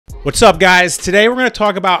What's up, guys? Today we're going to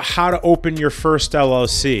talk about how to open your first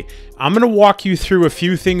LLC. I'm going to walk you through a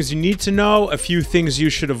few things you need to know, a few things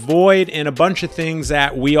you should avoid, and a bunch of things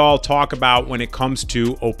that we all talk about when it comes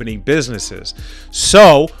to opening businesses.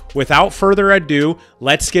 So, without further ado,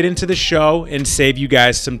 let's get into the show and save you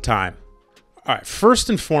guys some time. All right,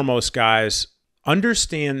 first and foremost, guys,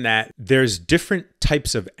 understand that there's different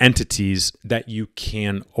types of entities that you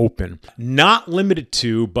can open. Not limited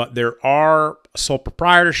to, but there are a sole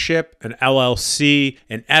proprietorship, an LLC,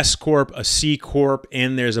 an S Corp, a C Corp,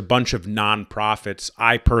 and there's a bunch of nonprofits.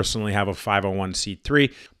 I personally have a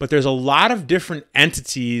 501c3, but there's a lot of different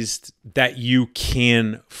entities that you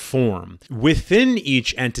can form. Within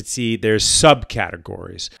each entity, there's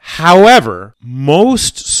subcategories. However,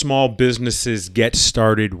 most small businesses get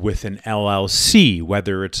started with an LLC,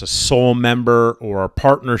 whether it's a sole member or a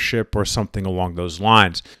partnership or something along those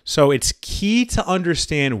lines. So it's key to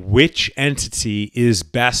understand which entity is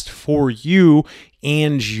best for you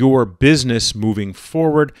and your business moving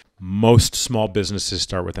forward. Most small businesses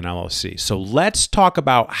start with an LLC. So let's talk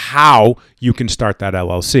about how you can start that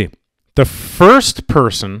LLC. The first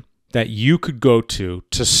person that you could go to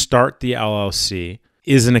start the LLC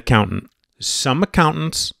is an accountant. Some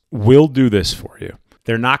accountants will do this for you.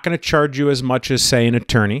 They're not going to charge you as much as, say, an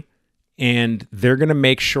attorney, and they're going to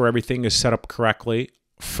make sure everything is set up correctly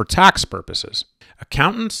for tax purposes.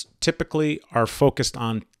 Accountants typically are focused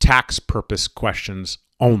on tax purpose questions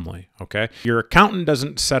only, okay? Your accountant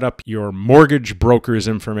doesn't set up your mortgage broker's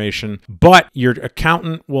information, but your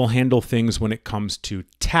accountant will handle things when it comes to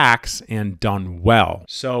tax and done well.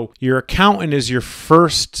 So your accountant is your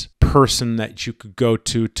first person that you could go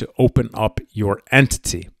to open up your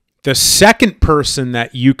entity. The second person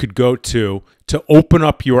that you could go to open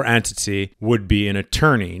up your entity would be an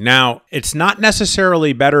attorney. Now, it's not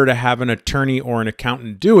necessarily better to have an attorney or an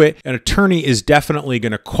accountant do it. An attorney is definitely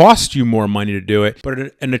going to cost you more money to do it, but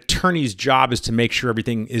an attorney's job is to make sure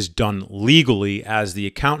everything is done legally, as the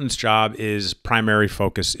accountant's job is primary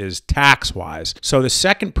focus is tax-wise. So the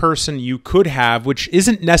second person you could have, which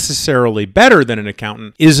isn't necessarily better than an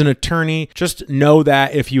accountant, is an attorney. Just know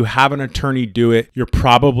that if you have an attorney do it, you're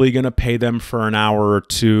probably going to pay them for an hour or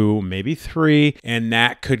two, maybe three, and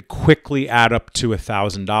that could quickly add up to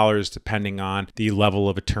 $1,000 depending on the level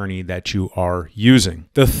of attorney that you are using.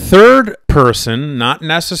 The third person, not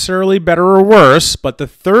necessarily better or worse, but the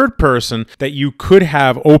third person that you could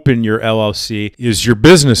have open your LLC is your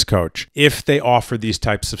business coach, if they offer these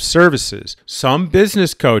types of services. Some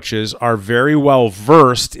business coaches are very well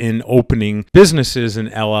versed in opening businesses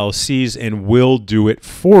and LLCs and will do it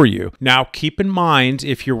for you. Now, keep in mind,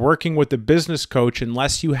 if you're working with a business coach,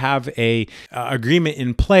 unless you have a agreement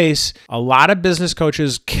in place, a lot of business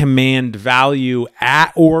coaches command value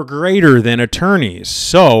at or greater than attorneys.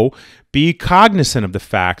 So be cognizant of the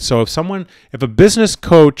fact. So if a business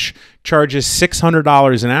coach charges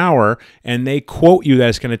 $600 an hour and they quote you that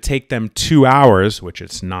it's going to take them 2 hours, which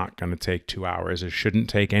it's not going to take 2 hours. It shouldn't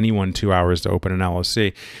take anyone 2 hours to open an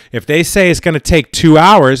LLC. If they say it's going to take 2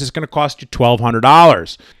 hours, it's going to cost you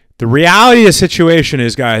 $1,200. The reality of the situation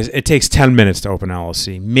is, guys, it takes 10 minutes to open an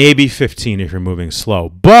LLC, maybe 15 if you're moving slow,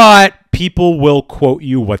 but people will quote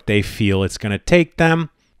you what they feel it's going to take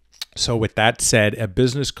them. So with that said, a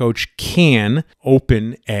business coach can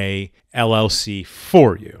open a LLC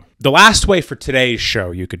for you. The last way for today's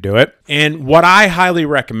show you could do it, and what I highly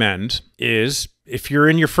recommend is, if you're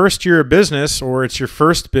in your first year of business, or it's your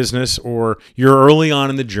first business, or you're early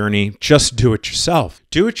on in the journey, just do it yourself.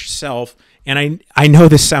 Do it yourself. And I know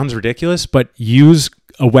this sounds ridiculous, but use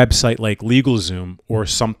a website like LegalZoom or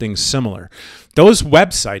something similar. Those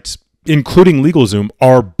websites, including LegalZoom,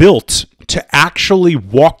 are built to actually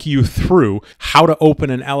walk you through how to open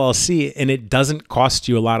an LLC, and it doesn't cost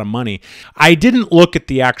you a lot of money. I didn't look at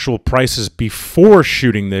the actual prices before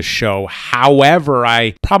shooting this show. However,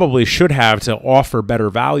 I probably should have to offer better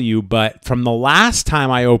value, but from the last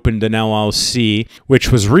time I opened an LLC, which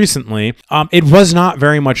was recently, it was not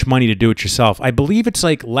very much money to do it yourself. I believe it's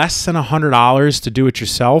like less than $100 to do it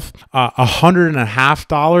yourself,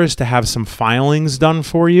 $150 to have some filings done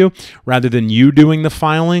for you, rather than you doing the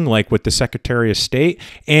filing, like with the Secretary of State,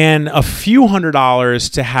 and a few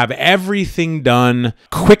 $100s to have everything done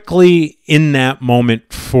quickly in that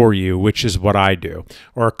moment for you, which is what I do.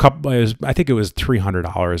 Or I think it was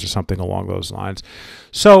 $300 or something along those lines.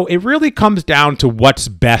 So it really comes down to what's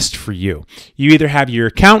best for you. You either have your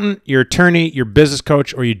accountant, your attorney, your business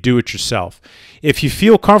coach, or you do it yourself. If you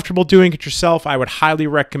feel comfortable doing it yourself, I would highly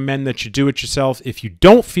recommend that you do it yourself. If you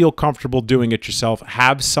don't feel comfortable doing it yourself,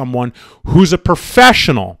 have someone who's a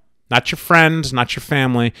professional, not your friends, not your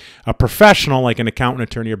family, a professional like an accountant,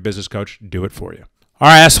 attorney, or business coach, do it for you. All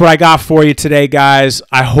right, that's what I got for you today, guys.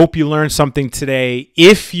 I hope you learned something today.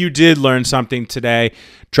 If you did learn something today,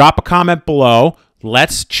 drop a comment below.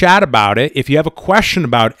 Let's chat about it. If you have a question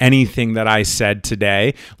about anything that I said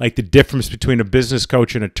today, like the difference between a business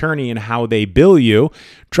coach and attorney and how they bill you,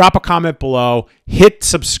 drop a comment below, hit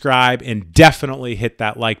subscribe, and definitely hit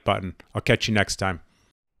that like button. I'll catch you next time.